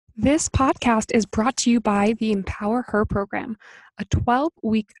This podcast is brought to you by the Empower Her program, a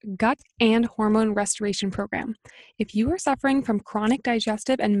 12-week gut and hormone restoration program. If you are suffering from chronic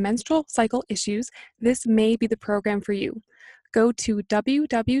digestive and menstrual cycle issues, this may be the program for you. Go to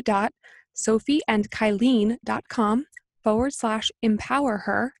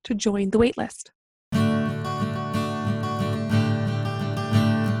www.sophieandkylene.com/empowerher to join the waitlist.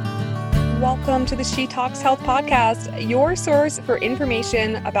 Welcome to the She Talks Health podcast, your source for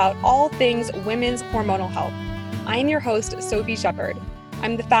information about all things women's hormonal health. I'm your host, Sophie Shepard.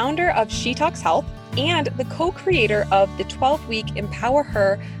 I'm the founder of She Talks Health and the co-creator of the 12-week Empower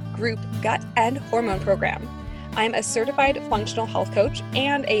Her group gut and hormone program. I'm a certified functional health coach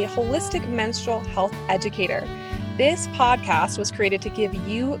and a holistic menstrual health educator. This podcast was created to give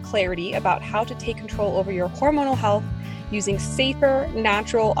you clarity about how to take control over your hormonal health using safer,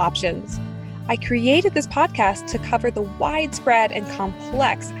 natural options. I created this podcast to cover the widespread and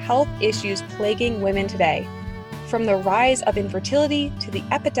complex health issues plaguing women today, from the rise of infertility to the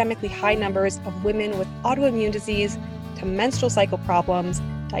epidemically high numbers of women with autoimmune disease to menstrual cycle problems,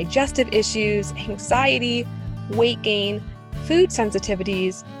 digestive issues, anxiety, weight gain, food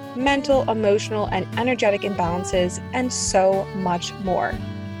sensitivities, mental, emotional, and energetic imbalances, and so much more.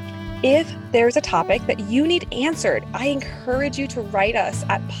 If there's a topic that you need answered, I encourage you to write us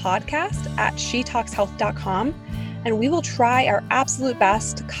at podcast@shetalkshealth.com, and we will try our absolute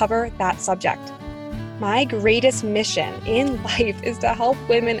best to cover that subject. My greatest mission in life is to help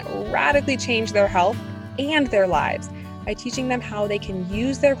women radically change their health and their lives by teaching them how they can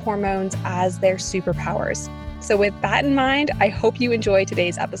use their hormones as their superpowers. So with that in mind, I hope you enjoy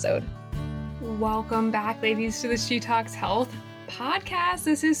today's episode. Welcome back, ladies, to the She Talks Health podcast.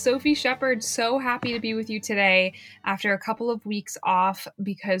 This is Sophie Shepard. So happy to be with you today after a couple of weeks off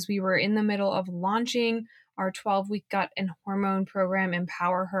because we were in the middle of launching our 12-week gut and hormone program,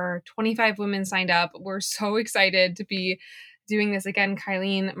 Empower Her. 25 women signed up. We're so excited to be doing this again.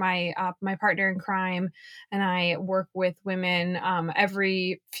 Kylene, my partner in crime, and I work with women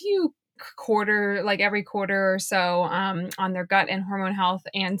every quarter or so on their gut and hormone health.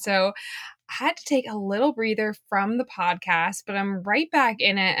 And so I had to take a little breather from the podcast, but I'm right back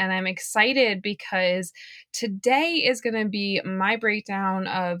in it, and I'm excited because today is going to be my breakdown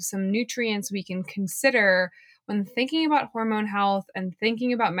of some nutrients we can consider when thinking about hormone health and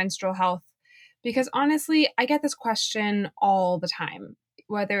thinking about menstrual health. Because honestly, I get this question all the time,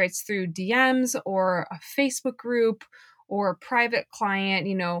 whether it's through DMs or a Facebook group or a private client,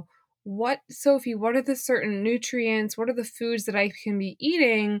 Sophie, what are the certain nutrients? What are the foods that I can be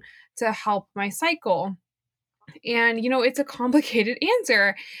eating to help my cycle? And, it's a complicated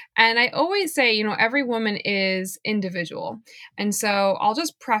answer. And I always say, every woman is individual. And so I'll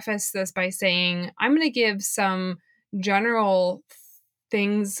just preface this by saying I'm going to give some general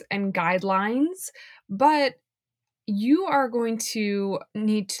things and guidelines, but you are going to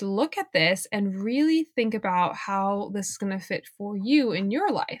need to look at this and really think about how this is going to fit for you in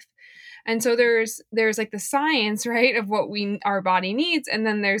your life. And so there's like the science, right, of what our body needs, and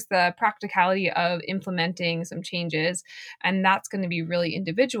then there's the practicality of implementing some changes, and that's going to be really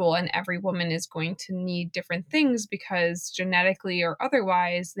individual, and every woman is going to need different things because genetically or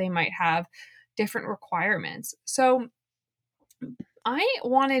otherwise they might have different requirements. So I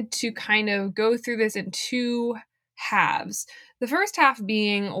wanted to kind of go through this in two halves. The first half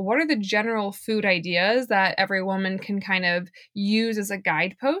being, what are the general food ideas that every woman can kind of use as a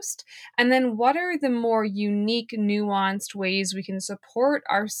guidepost? And then what are the more unique, nuanced ways we can support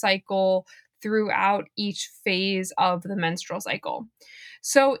our cycle throughout each phase of the menstrual cycle?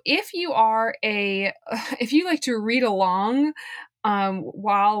 So if you like to read along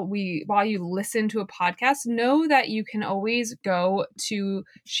while you listen to a podcast, know that you can always go to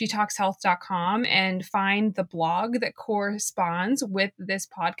shetalkshealth.com and find the blog that corresponds with this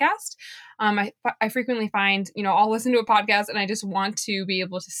podcast. I frequently find, I'll listen to a podcast and I just want to be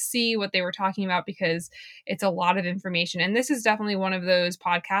able to see what they were talking about because it's a lot of information. And this is definitely one of those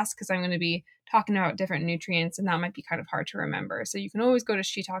podcasts because I'm going to be talking about different nutrients, and that might be kind of hard to remember. So you can always go to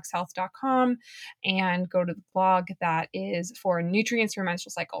shetalkshealth.com and go to the blog that is for nutrients for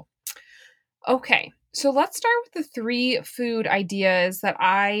menstrual cycle. Okay, so let's start with the 3 food ideas that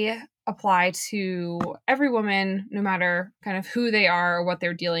I apply to every woman, no matter kind of who they are or what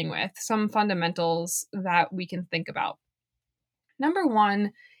they're dealing with, some fundamentals that we can think about. Number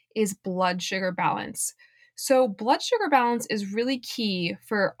 1 is blood sugar balance. So blood sugar balance is really key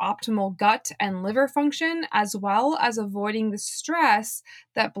for optimal gut and liver function, as well as avoiding the stress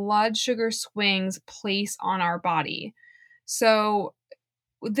that blood sugar swings place on our body. So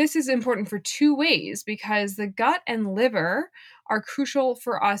this is important for two ways, because the gut and liver are crucial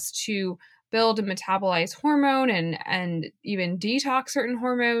for us to build and metabolize hormone and even detox certain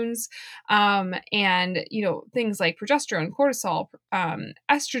hormones, and things like progesterone, cortisol,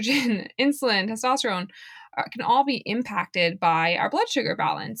 estrogen, insulin, testosterone can all be impacted by our blood sugar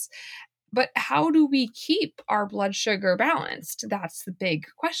balance. But how do we keep our blood sugar balanced? That's the big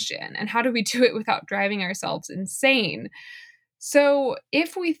question. And how do we do it without driving ourselves insane? So,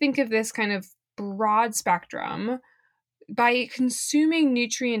 if we think of this kind of broad spectrum, by consuming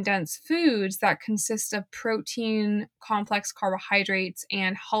nutrient dense foods that consist of protein, complex carbohydrates,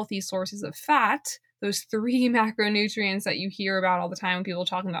 and healthy sources of fat, those three macronutrients that you hear about all the time when people are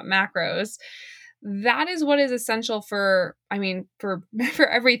talking about macros, that is what is essential for for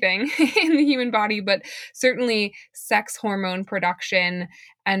everything in the human body, but certainly sex hormone production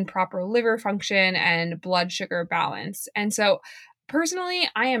and proper liver function and blood sugar balance. And so personally,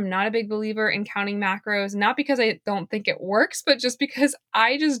 I am not a big believer in counting macros, not because I don't think it works, but just because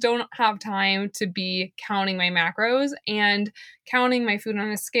I just don't have time to be counting my macros, and counting my food on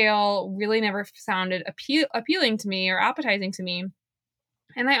a scale really never sounded appealing to me or appetizing to me.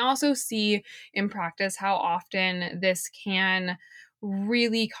 And I also see in practice how often this can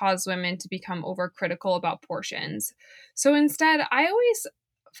really cause women to become overcritical about portions. So instead, I always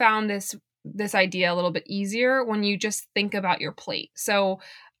found this idea a little bit easier when you just think about your plate. So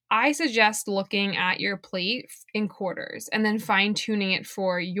I suggest looking at your plate in quarters and then fine tuning it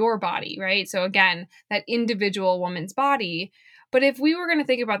for your body, right? So again, that individual woman's body. But if we were going to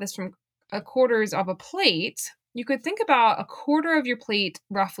think about this from a quarters of a plate, you could think about a quarter of your plate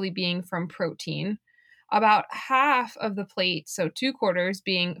roughly being from protein, about half of the plate, so 2/4,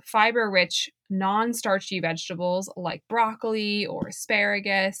 being fiber-rich, non-starchy vegetables like broccoli or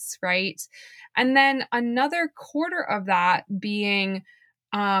asparagus, right? And then another quarter of that being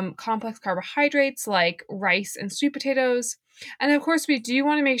complex carbohydrates like rice and sweet potatoes. And of course, we do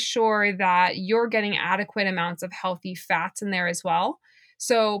want to make sure that you're getting adequate amounts of healthy fats in there as well.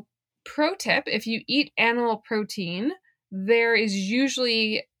 So, pro tip, if you eat animal protein, there is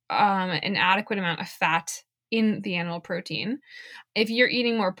usually an adequate amount of fat in the animal protein. If you're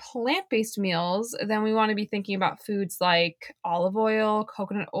eating more plant-based meals, then we want to be thinking about foods like olive oil,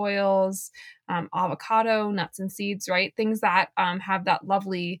 coconut oils, avocado, nuts and seeds, right? Things that have that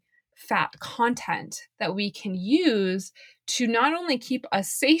lovely fat content that we can use to not only keep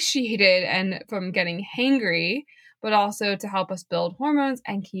us satiated and from getting hangry, but also to help us build hormones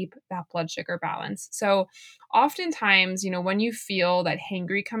and keep that blood sugar balance. So oftentimes, when you feel that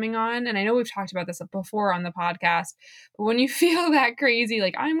hangry coming on, and I know we've talked about this before on the podcast, but when you feel that crazy,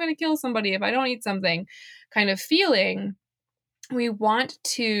 like I'm going to kill somebody if I don't eat something kind of feeling, we want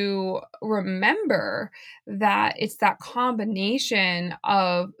to remember that it's that combination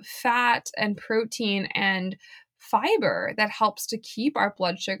of fat and protein and fiber that helps to keep our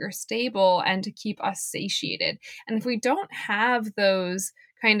blood sugar stable and to keep us satiated. And if we don't have those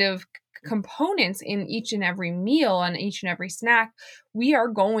kind of components in each and every meal and each and every snack, we are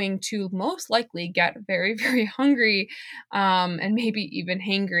going to most likely get very, very hungry, and maybe even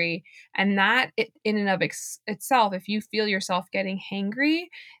hangry. And that in and of itself, if you feel yourself getting hangry,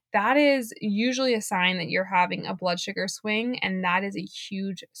 that is usually a sign that you're having a blood sugar swing, and that is a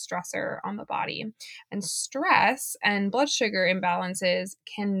huge stressor on the body. And stress and blood sugar imbalances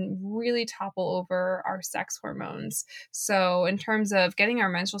can really topple over our sex hormones. So, in terms of getting our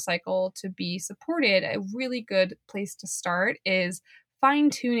menstrual cycle to be supported, a really good place to start is fine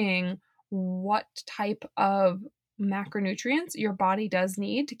tuning what type of macronutrients your body does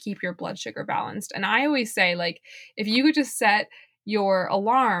need to keep your blood sugar balanced. And I always say, like, if you could just set your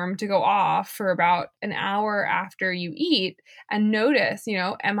alarm to go off for about an hour after you eat and notice,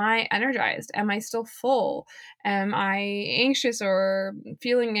 am I energized? Am I still full? Am I anxious or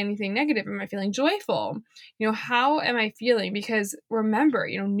feeling anything negative? Am I feeling joyful? How am I feeling? Because remember,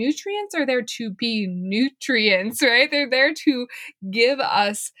 nutrients are there to be nutrients, right? They're there to give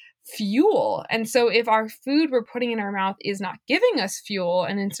us fuel. And so if our food we're putting in our mouth is not giving us fuel,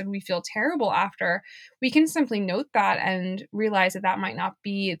 and instead we feel terrible after, we can simply note that and realize that that might not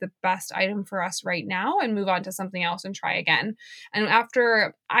be the best item for us right now and move on to something else and try again. And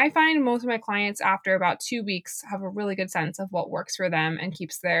I find most of my clients after about 2 weeks have a really good sense of what works for them and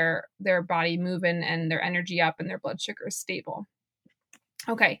keeps their body moving and their energy up and their blood sugar stable.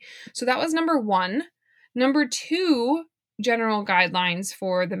 Okay, so that was number 1. Number 2, general guidelines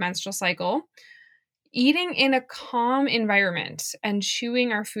for the menstrual cycle. eating in a calm environment and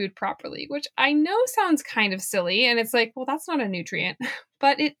chewing our food properly, which I know sounds kind of silly. And it's like, well, that's not a nutrient,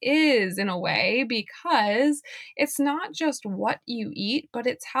 but it is in a way because it's not just what you eat, but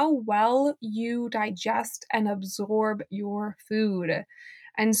it's how well you digest and absorb your food.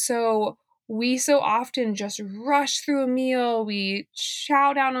 And so we so often just rush through a meal. We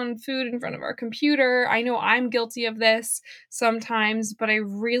chow down on food in front of our computer. I know I'm guilty of this sometimes, but I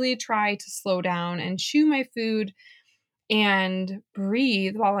really try to slow down and chew my food and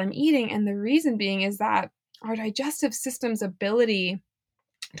breathe while I'm eating. And the reason being is that our digestive system's ability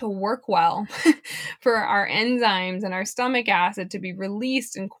to work well for our enzymes and our stomach acid to be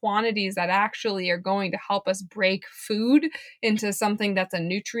released in quantities that actually are going to help us break food into something that's a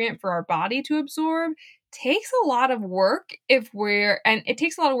nutrient for our body to absorb takes a lot of work and it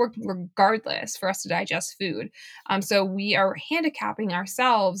takes a lot of work regardless for us to digest food. So we are handicapping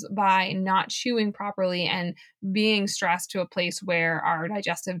ourselves by not chewing properly and being stressed to a place where our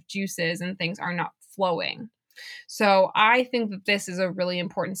digestive juices and things are not flowing. So I think that this is a really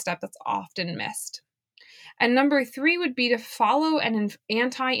important step that's often missed. And number 3 would be to follow an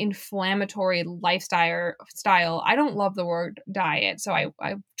anti-inflammatory lifestyle. I don't love the word diet, so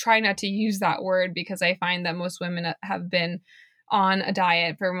I try not to use that word because I find that most women have been on a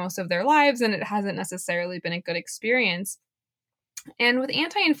diet for most of their lives and it hasn't necessarily been a good experience. And with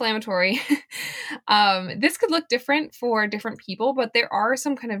anti-inflammatory, this could look different for different people, but there are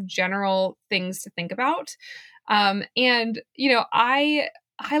some kind of general things to think about. I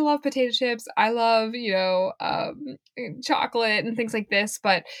love potato chips. I love, chocolate and things like this.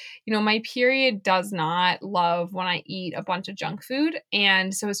 But, my period does not love when I eat a bunch of junk food.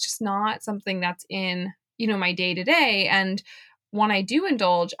 And so it's just not something that's in, my day to day. And when I do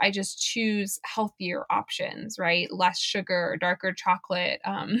indulge, I just choose healthier options, right? Less sugar, darker chocolate,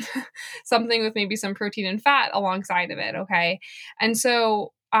 something with maybe some protein and fat alongside of it. Okay. And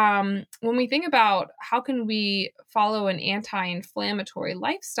so when we think about how can we follow an anti-inflammatory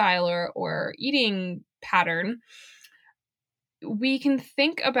lifestyle or eating pattern, we can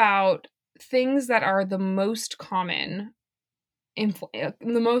think about things that are the most common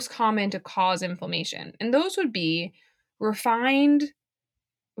to cause inflammation. And those would be refined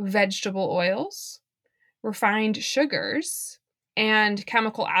vegetable oils, refined sugars, and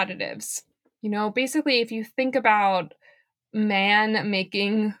chemical additives. Basically, if you think about man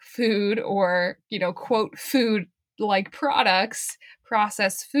making food or, quote, food like products,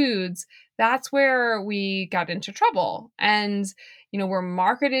 processed foods, that's where we got into trouble. And, we're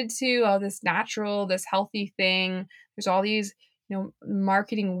marketed to, oh, this natural, this healthy thing. There's all these,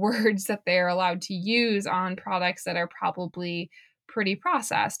 marketing words that they're allowed to use on products that are probably pretty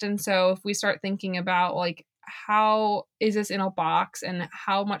processed. And so if we start thinking about like, how is this in a box and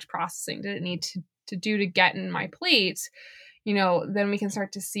how much processing did it need to do to get in my plate, then we can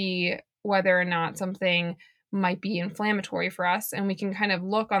start to see whether or not something might be inflammatory for us. And we can kind of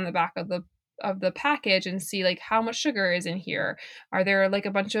look on the back of the package and see like how much sugar is in here. Are there like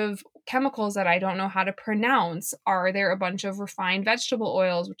a bunch of chemicals that I don't know how to pronounce? Are there a bunch of refined vegetable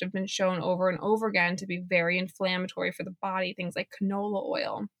oils, which have been shown over and over again to be very inflammatory for the body, things like canola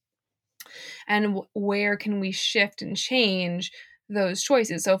oil? And where can we shift and change those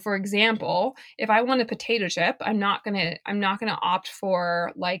choices? So for example, if I want a potato chip, I'm not going to opt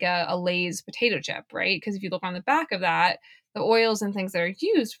for like a Lay's potato chip, right? Because if you look on the back of that, the oils and things that are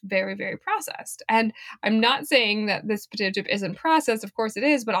used very, very processed. And I'm not saying that this potato chip isn't processed, of course it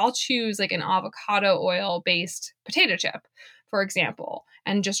is, but I'll choose like an avocado oil based potato chip, for example,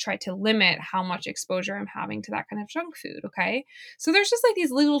 and just try to limit how much exposure I'm having to that kind of junk food. Okay. So there's just like these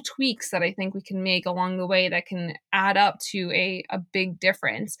little tweaks that I think we can make along the way that can add up to a big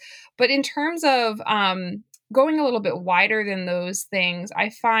difference. But in terms of going a little bit wider than those things, I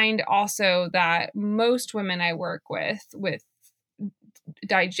find also that most women I work with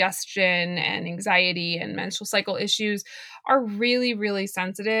digestion and anxiety and menstrual cycle issues are really, really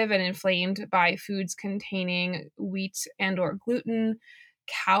sensitive and inflamed by foods containing wheat and or gluten,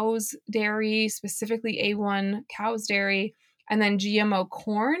 cow's dairy, specifically A1 cow's dairy, and then GMO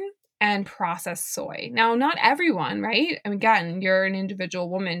corn and processed soy. Now, not everyone, right? I mean, again, you're an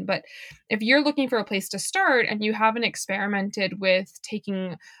individual woman, but if you're looking for a place to start and you haven't experimented with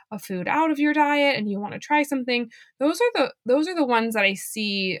taking a food out of your diet and you want to try something, those are the ones that I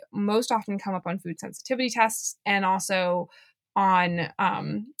see most often come up on food sensitivity tests and also on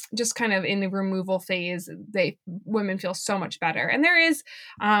just kind of in the removal phase. Women feel so much better, and there is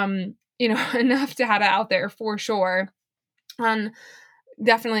enough data out there for sure on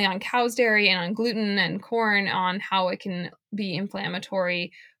definitely on cow's dairy and on gluten and corn on how it can be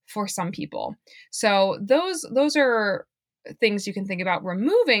inflammatory for some people. So those are things you can think about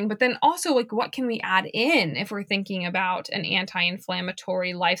removing, but then also like what can we add in if we're thinking about an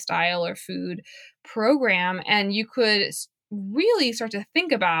anti-inflammatory lifestyle or food program? And you could really start to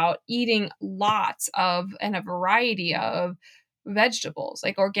think about eating lots of and a variety of vegetables,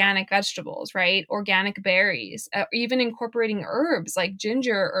 like organic vegetables, right? Organic berries, even incorporating herbs like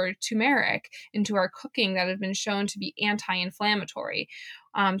ginger or turmeric into our cooking that have been shown to be anti-inflammatory.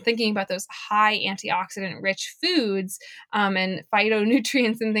 Thinking about those high antioxidant rich foods and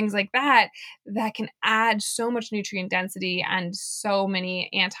phytonutrients and things like that, that can add so much nutrient density and so many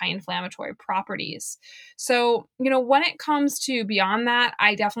anti-inflammatory properties. So, when it comes to beyond that,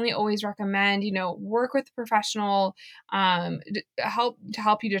 I definitely always recommend, work with a professional to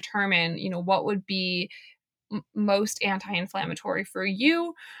help you determine, what would be most anti-inflammatory for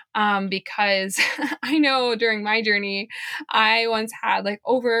you, because I know during my journey I once had like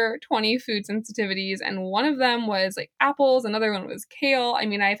over 20 food sensitivities, and one of them was like apples, another one was kale. I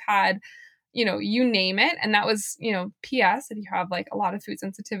mean, I've had, you name it. And that was, PS, if you have like a lot of food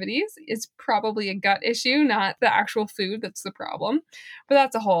sensitivities, it's probably a gut issue, not the actual food that's the problem. But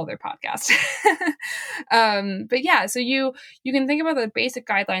that's a whole other podcast. But yeah, so you can think about the basic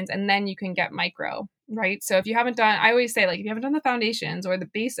guidelines and then you can get micro, right? So if you haven't done, I always say, like, if you haven't done the foundations or the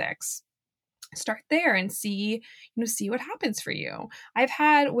basics, start there and see what happens for you. I've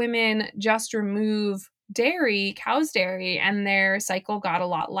had women just remove cow's dairy, and their cycle got a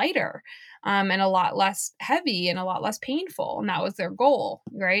lot lighter, and a lot less heavy and a lot less painful. And that was their goal,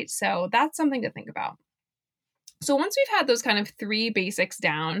 right? So that's something to think about. So once we've had those kind of three basics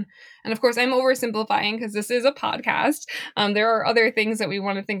down, and of course I'm oversimplifying because this is a podcast, there are other things that we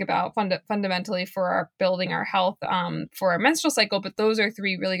want to think about fundamentally for building our health for our menstrual cycle, but those are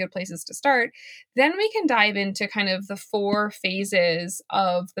three really good places to start. Then we can dive into kind of the 4 phases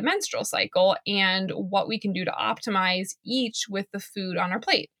of the menstrual cycle and what we can do to optimize each with the food on our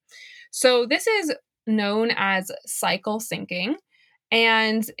plate. So this is known as cycle syncing.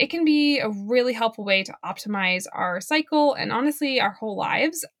 And it can be a really helpful way to optimize our cycle and honestly, our whole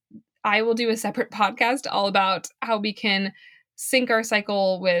lives. I will do a separate podcast all about how we can sync our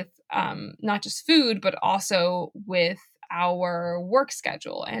cycle with not just food, but also with our work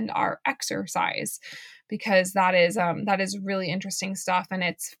schedule and our exercise, because that is really interesting stuff. And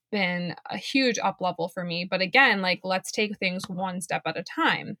it's been a huge up level for me. But again, like, let's take things one step at a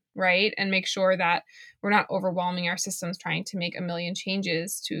time, right? And make sure that we're not overwhelming our systems trying to make a million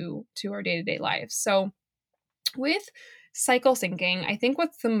changes to our day-to-day lives. So with cycle syncing, I think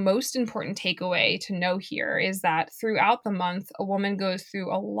what's the most important takeaway to know here is that throughout the month, a woman goes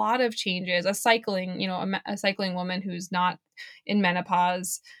through a lot of changes. A cycling woman who's not in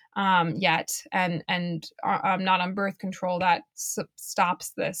menopause yet, and not on birth control that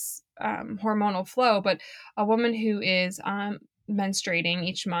stops this hormonal flow, but a woman who is menstruating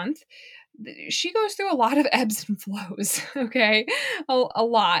each month, she goes through a lot of ebbs and flows, okay? A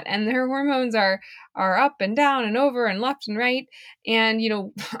lot. And their hormones are up and down and over and left and right. And,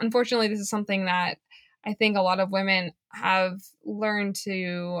 unfortunately, this is something that I think a lot of women have learned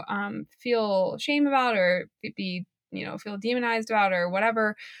to feel shame about, or feel demonized about, or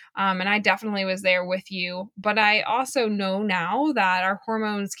whatever. And I definitely was there with you. But I also know now that our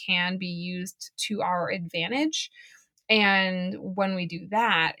hormones can be used to our advantage. And when we do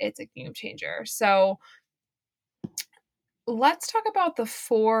that, it's a game changer. So let's talk about the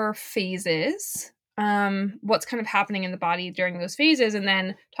 4 phases, what's kind of happening in the body during those phases, and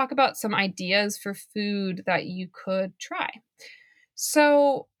then talk about some ideas for food that you could try.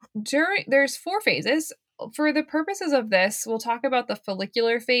 So there's 4 phases. For the purposes of this, we'll talk about the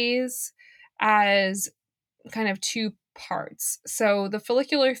follicular phase as kind of 2 parts. So the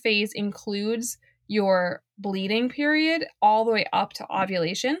follicular phase includes your bleeding period all the way up to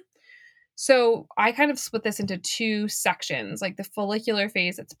ovulation. So I kind of split this into 2 sections, like the follicular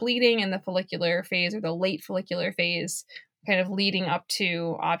phase that's bleeding and the follicular phase, or the late follicular phase, kind of leading up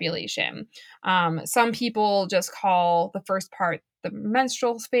to ovulation. Some people just call the first part the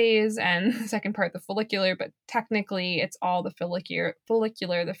menstrual phase and the second part the follicular, but technically it's all the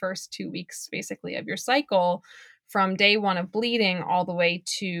follicular, the first 2 weeks basically of your cycle, from day 1 of bleeding all the way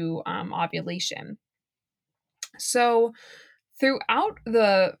to ovulation. So throughout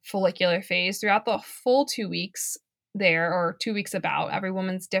the follicular phase, throughout the full 2 weeks there, or 2 weeks about, every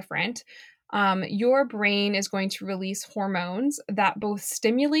woman's different, your brain is going to release hormones that both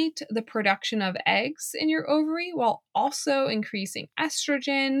stimulate the production of eggs in your ovary while also increasing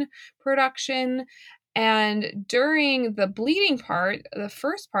estrogen production And during the bleeding part, the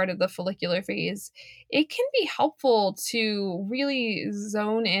first part of the follicular phase, it can be helpful to really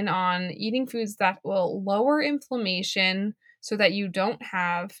zone in on eating foods that will lower inflammation so that you don't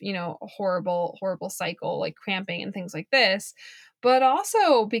have, a horrible cycle like cramping and things like this. But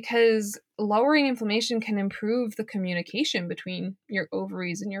also because lowering inflammation can improve the communication between your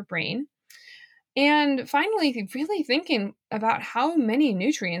ovaries and your brain. And finally, really thinking about how many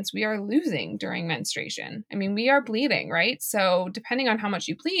nutrients we are losing during menstruation. I mean, we are bleeding, right? So, depending on how much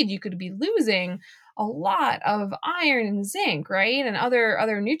you bleed, you could be losing a lot of iron and zinc, right? And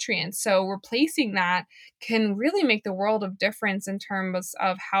other nutrients. So, replacing that can really make the world of difference in terms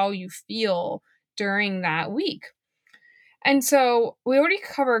of how you feel during that week. And so, we already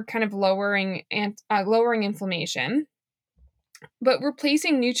covered kind of lowering inflammation, but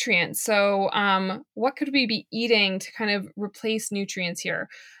replacing nutrients. So, what could we be eating to kind of replace nutrients here?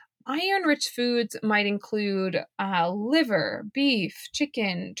 Iron rich foods might include liver, beef,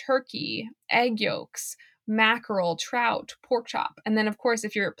 chicken, turkey, egg yolks, mackerel, trout, pork chop. And then, of course,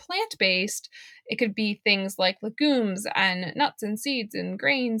 if you're plant based, it could be things like legumes and nuts and seeds and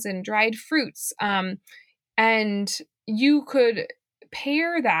grains and dried fruits. And you could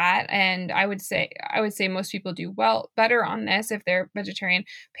pair that, and I would say most people do better on this if they're vegetarian,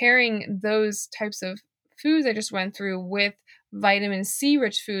 pairing those types of foods I just went through with vitamin C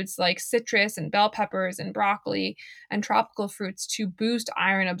rich foods like citrus and bell peppers and broccoli and tropical fruits to boost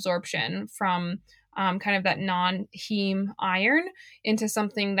iron absorption from kind of that non-heme iron into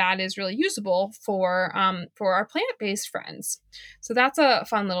something that is really usable for our plant-based friends. So that's a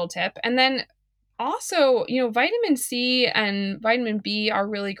fun little tip. And then also, vitamin C and vitamin B are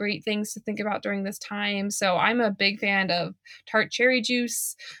really great things to think about during this time. So I'm a big fan of tart cherry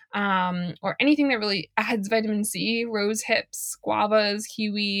juice, or anything that really adds vitamin C, rose hips, guavas,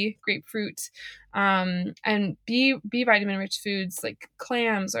 kiwi, grapefruit, and B vitamin rich foods like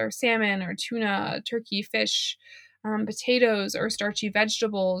clams or salmon or tuna, turkey, fish, potatoes or starchy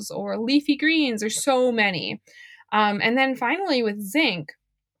vegetables or leafy greens. There's so many. And then finally with zinc,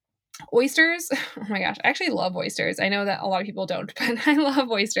 oysters. Oh my gosh, I actually love oysters. I know that a lot of people don't, but I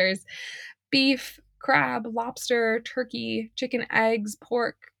love oysters. Beef, crab, lobster, turkey, chicken eggs,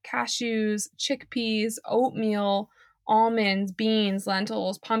 pork, cashews, chickpeas, oatmeal, almonds, beans,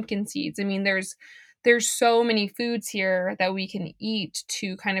 lentils, pumpkin seeds. I mean, there's so many foods here that we can eat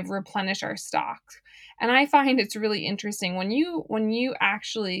to kind of replenish our stock. And I find it's really interesting when you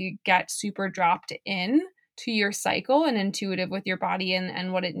actually get super dropped in to your cycle and intuitive with your body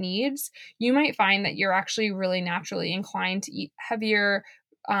and what it needs, you might find that you're actually really naturally inclined to eat heavier,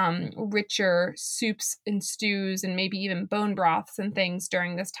 richer soups and stews and maybe even bone broths and things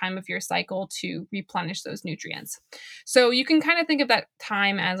during this time of your cycle to replenish those nutrients. So you can kind of think of that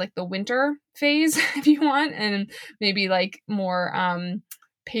time as like the winter phase if you want, and maybe like more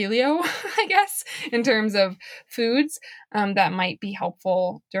paleo, I guess, in terms of foods that might be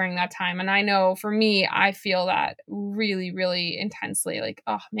helpful during that time. And I know for me, I feel that really, really intensely. Like,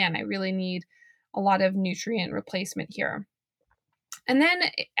 oh man, I really need a lot of nutrient replacement here. And then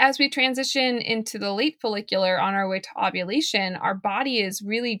as we transition into the late follicular on our way to ovulation, our body is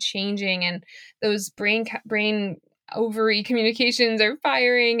really changing, and those brain ovary communications are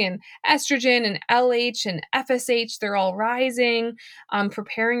firing, and estrogen and LH and FSH, they're all rising,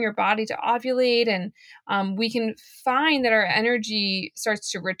 preparing your body to ovulate. And we can find that our energy starts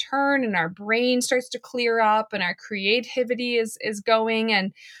to return and our brain starts to clear up and our creativity is going.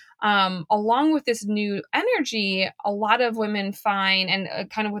 And along with this new energy, a lot of women find, and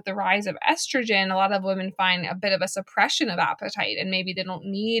kind of with the rise of estrogen, a lot of women find a bit of a suppression of appetite, and maybe they don't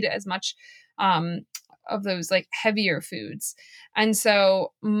need as much of those like heavier foods. And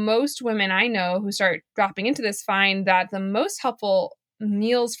so most women I know who start dropping into this find that the most helpful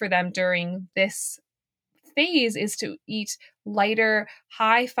meals for them during this phase is to eat lighter,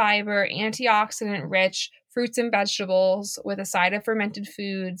 high fiber, antioxidant rich fruits and vegetables with a side of fermented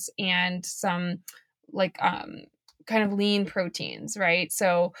foods and some like kind of lean proteins, right?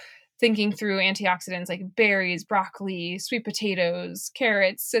 So thinking through antioxidants like berries, broccoli, sweet potatoes,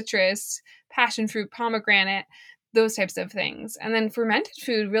 carrots, citrus, passion fruit, pomegranate, those types of things. And then fermented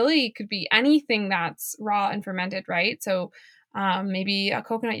food really could be anything that's raw and fermented, right? So maybe a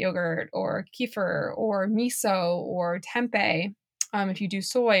coconut yogurt or kefir or miso or tempeh. If you do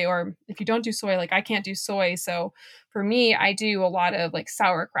soy, or if you don't do soy, like I can't do soy. So for me, I do a lot of like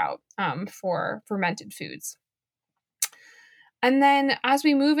sauerkraut for fermented foods. And then as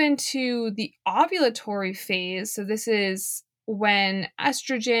we move into the ovulatory phase, so this is when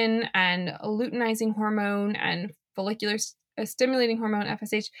estrogen and luteinizing hormone and follicular a stimulating hormone,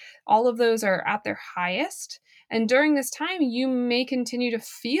 FSH, all of those are at their highest. And during this time, you may continue to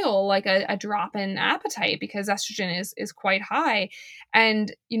feel like a drop in appetite because estrogen is quite high.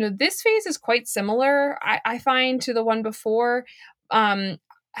 And, this phase is quite similar, I find, to the one before.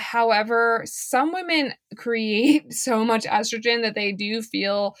 However, some women create so much estrogen that they do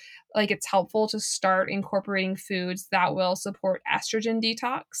feel like it's helpful to start incorporating foods that will support estrogen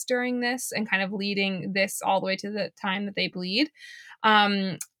detox during this and kind of leading this all the way to the time that they bleed.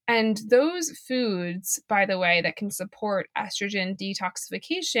 And those foods, by the way, that can support estrogen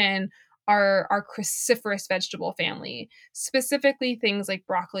detoxification are our cruciferous vegetable family, specifically things like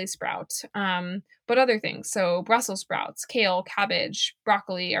broccoli sprout, but other things. So Brussels sprouts, kale, cabbage,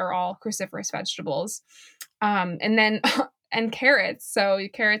 broccoli are all cruciferous vegetables. And then and carrots. So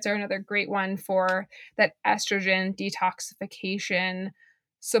carrots are another great one for that estrogen detoxification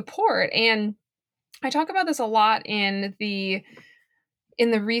support. And I talk about this a lot in the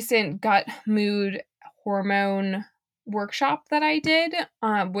recent gut mood hormone workshop that I did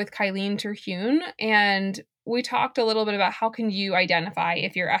with Kylene Terhune. And we talked a little bit about how can you identify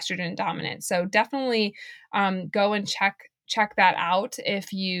if you're estrogen dominant. So definitely go and check that out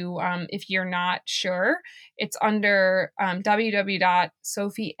if you're not sure. It's under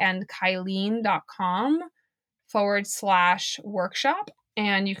www.sophieandkylene.com/workshop.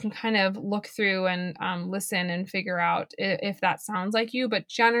 And you can kind of look through and listen and figure out if that sounds like you. But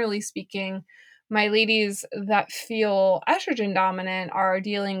generally speaking, my ladies that feel estrogen dominant are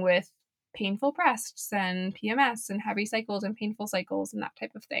dealing with painful breasts and PMS and heavy cycles and painful cycles and that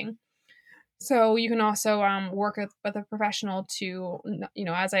type of thing. So you can also work with a professional to,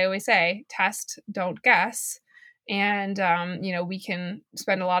 as I always say, test, don't guess. And, we can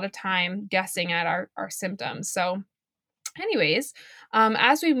spend a lot of time guessing at our symptoms. So anyways,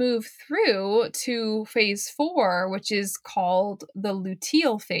 as we move through to phase 4, which is called the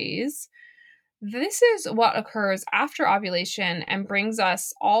luteal phase, this is what occurs after ovulation and brings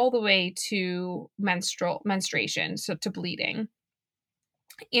us all the way to menstruation, so to bleeding.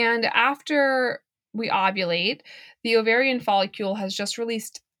 And after we ovulate, the ovarian follicle has just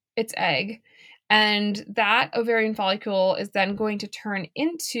released its egg. And that ovarian follicle is then going to turn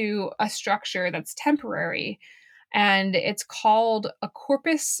into a structure that's temporary. And it's called a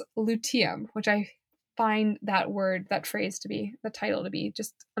corpus luteum, which I find that phrase to be, the title to be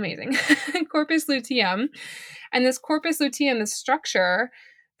just amazing. Corpus luteum. And this corpus luteum, this structure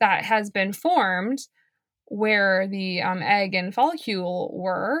that has been formed where the egg and follicle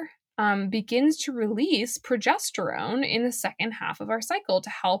were, begins to release progesterone in the second half of our cycle to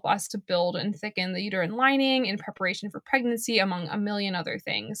help us to build and thicken the uterine lining in preparation for pregnancy, among a million other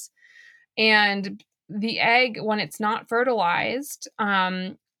things. And the egg, when it's not fertilized,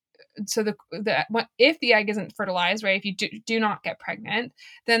 so if the egg isn't fertilized, right, if you do not get pregnant,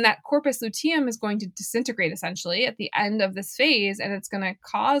 then that corpus luteum is going to disintegrate essentially at the end of this phase, and it's going to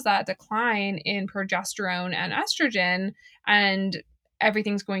cause that decline in progesterone and estrogen, and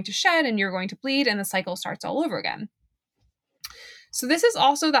everything's going to shed and you're going to bleed, and the cycle starts all over again. So this is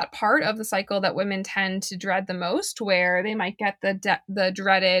also that part of the cycle that women tend to dread the most, where they might get the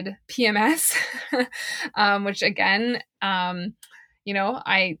dreaded PMS, which again, I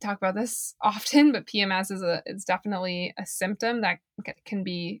talk about this often, but PMS is definitely a symptom that can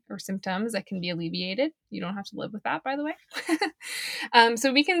be, or symptoms that can be alleviated. You don't have to live with that, by the way.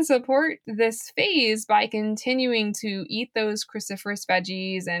 So we can support this phase by continuing to eat those cruciferous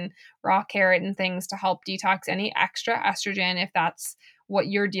veggies and raw carrot and things to help detox any extra estrogen if that's what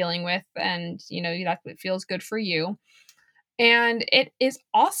you're dealing with, and that feels good for you. And it is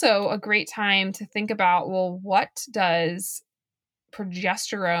also a great time to think about, well, what does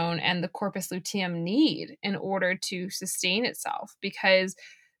progesterone and the corpus luteum need in order to sustain itself? Because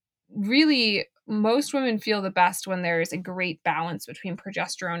really, most women feel the best when there's a great balance between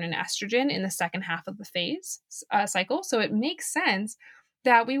progesterone and estrogen in the second half of the phase cycle. So it makes sense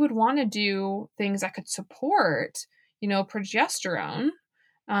that we would want to do things that could support, progesterone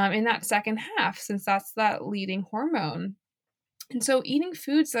in that second half, since that's that leading hormone. And so eating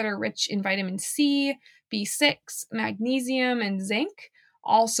foods that are rich in vitamin C, B6, magnesium, and zinc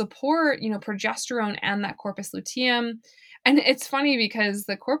all support, progesterone and that corpus luteum. And it's funny because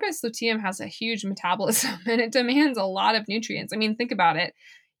the corpus luteum has a huge metabolism and it demands a lot of nutrients. I mean, think about it.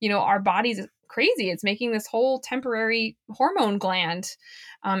 Our body's crazy. It's making this whole temporary hormone gland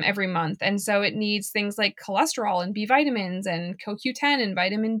every month. And so it needs things like cholesterol and B vitamins and CoQ10 and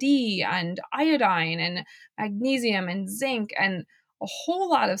vitamin D and iodine and magnesium and zinc and a whole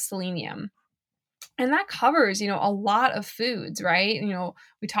lot of selenium. And that covers, a lot of foods, right?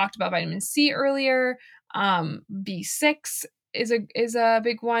 We talked about vitamin C earlier. B6 is a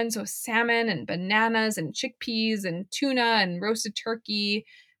big one. So salmon and bananas and chickpeas and tuna and roasted turkey,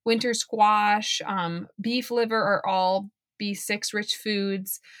 winter squash, beef liver are all B6 rich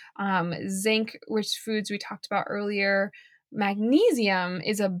foods. Zinc rich foods we talked about earlier. Magnesium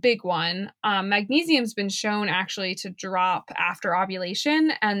is a big one. Magnesium's been shown actually to drop after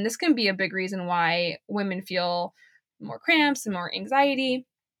ovulation, and this can be a big reason why women feel more cramps and more anxiety.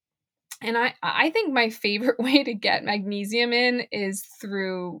 And I think my favorite way to get magnesium in is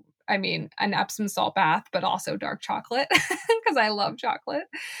through, an Epsom salt bath, but also dark chocolate because I love chocolate.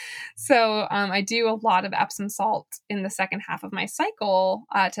 So I do a lot of Epsom salt in the second half of my cycle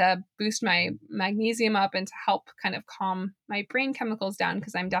to boost my magnesium up and to help kind of calm my brain chemicals down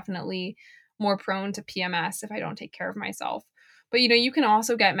because I'm definitely more prone to PMS if I don't take care of myself. But, you can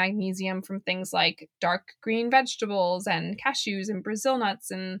also get magnesium from things like dark green vegetables and cashews and Brazil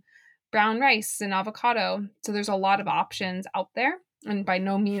nuts and brown rice and avocado. So there's a lot of options out there. And by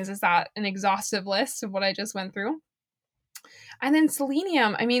no means is that an exhaustive list of what I just went through. And then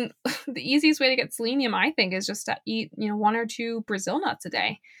selenium. The easiest way to get selenium, I think, is just to eat, 1 or 2 Brazil nuts a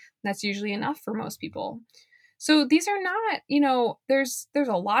day. That's usually enough for most people. So these are not, there's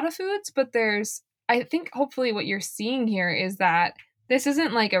a lot of foods, but I think hopefully what you're seeing here is that this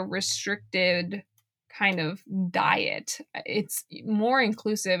isn't like a restricted kind of diet. It's more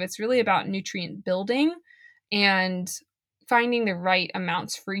inclusive. It's really about nutrient building and finding the right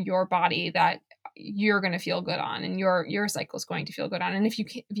amounts for your body that you're going to feel good on and your cycle is going to feel good on. And if you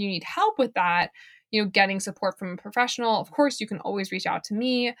need help with that, getting support from a professional, of course, you can always reach out to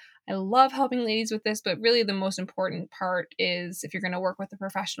me. I love helping ladies with this, but really the most important part is if you're going to work with a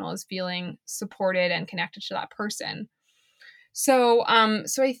professional is feeling supported and connected to that person. So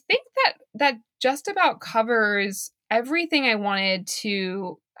I think that just about covers everything I wanted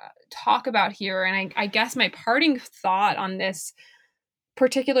to talk about here. And I guess my parting thought on this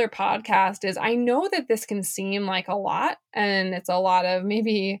particular podcast is I know that this can seem like a lot, and it's a lot of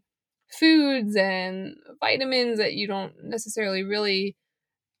maybe foods and vitamins that you don't necessarily really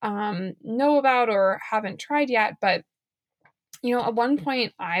know about or haven't tried yet. But, at one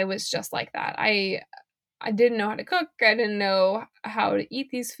point I was just like that. I didn't know how to cook. I didn't know how to eat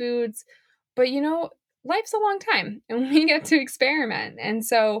these foods. But, life's a long time and we get to experiment. And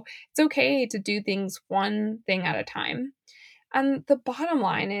so it's okay to do things one thing at a time. And the bottom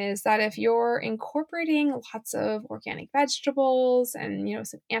line is that if you're incorporating lots of organic vegetables and,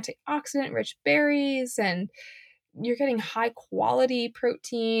 some antioxidant rich berries and you're getting high quality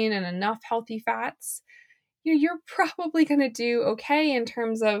protein and enough healthy fats, you're probably going to do okay in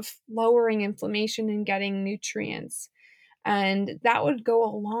terms of lowering inflammation and getting nutrients. And that would go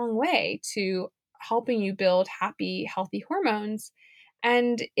a long way to helping you build happy, healthy hormones.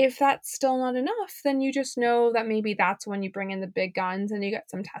 And if that's still not enough, then you just know that maybe that's when you bring in the big guns and you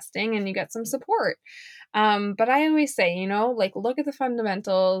get some testing and you get some support. But I always say, look at the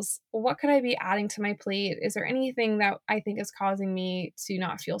fundamentals. What could I be adding to my plate? Is there anything that I think is causing me to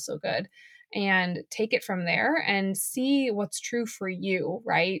not feel so good? And take it from there and see what's true for you,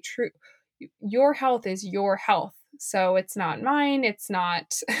 right? Your health is your health. So it's not mine. It's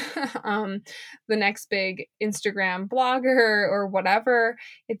not the next big Instagram blogger or whatever.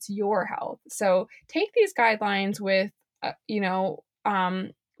 It's your health. So take these guidelines with,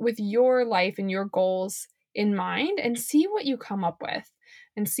 with your life and your goals in mind and see what you come up with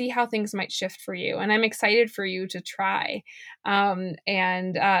and see how things might shift for you. And I'm excited for you to try.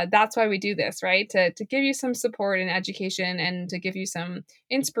 That's why we do this, right? To give you some support and education and to give you some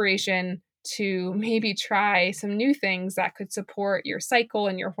inspiration to maybe try some new things that could support your cycle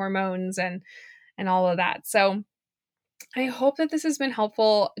and your hormones and all of that. So I hope that this has been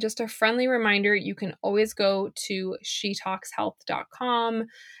helpful. Just a friendly reminder, you can always go to shetalkshealth.com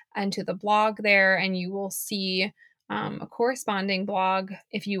and to the blog there, and you will see a corresponding blog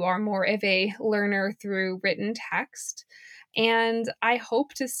if you are more of a learner through written text. And I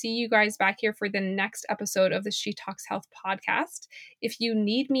hope to see you guys back here for the next episode of the She Talks Health podcast. If you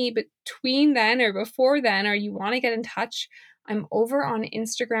need me between then or before then, or you want to get in touch, I'm over on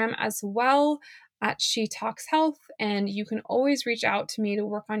Instagram as well at She Talks Health. And you can always reach out to me to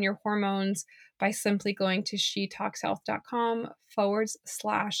work on your hormones by simply going to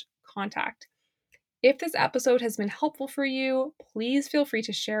shetalkshealth.com/contact. If this episode has been helpful for you, please feel free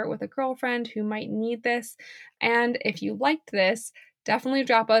to share it with a girlfriend who might need this. And if you liked this, definitely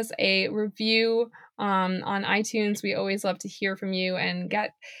drop us a review on iTunes. We always love to hear from you and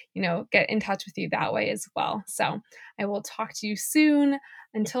get in touch with you that way as well. So I will talk to you soon.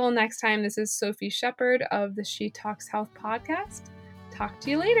 Until next time, this is Sophie Shepard of the She Talks Health podcast. Talk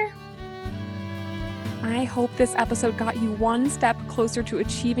to you later. I hope this episode got you one step closer to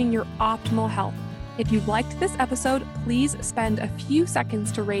achieving your optimal health. If you liked this episode, please spend a few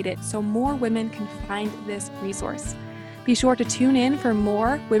seconds to rate it so more women can find this resource. Be sure to tune in for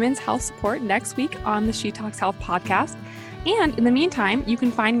more women's health support next week on the She Talks Health podcast. And in the meantime, you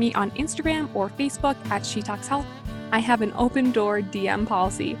can find me on Instagram or Facebook at She Talks Health. I have an open door DM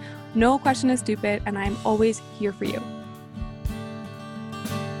policy. No question is stupid, and I'm always here for you.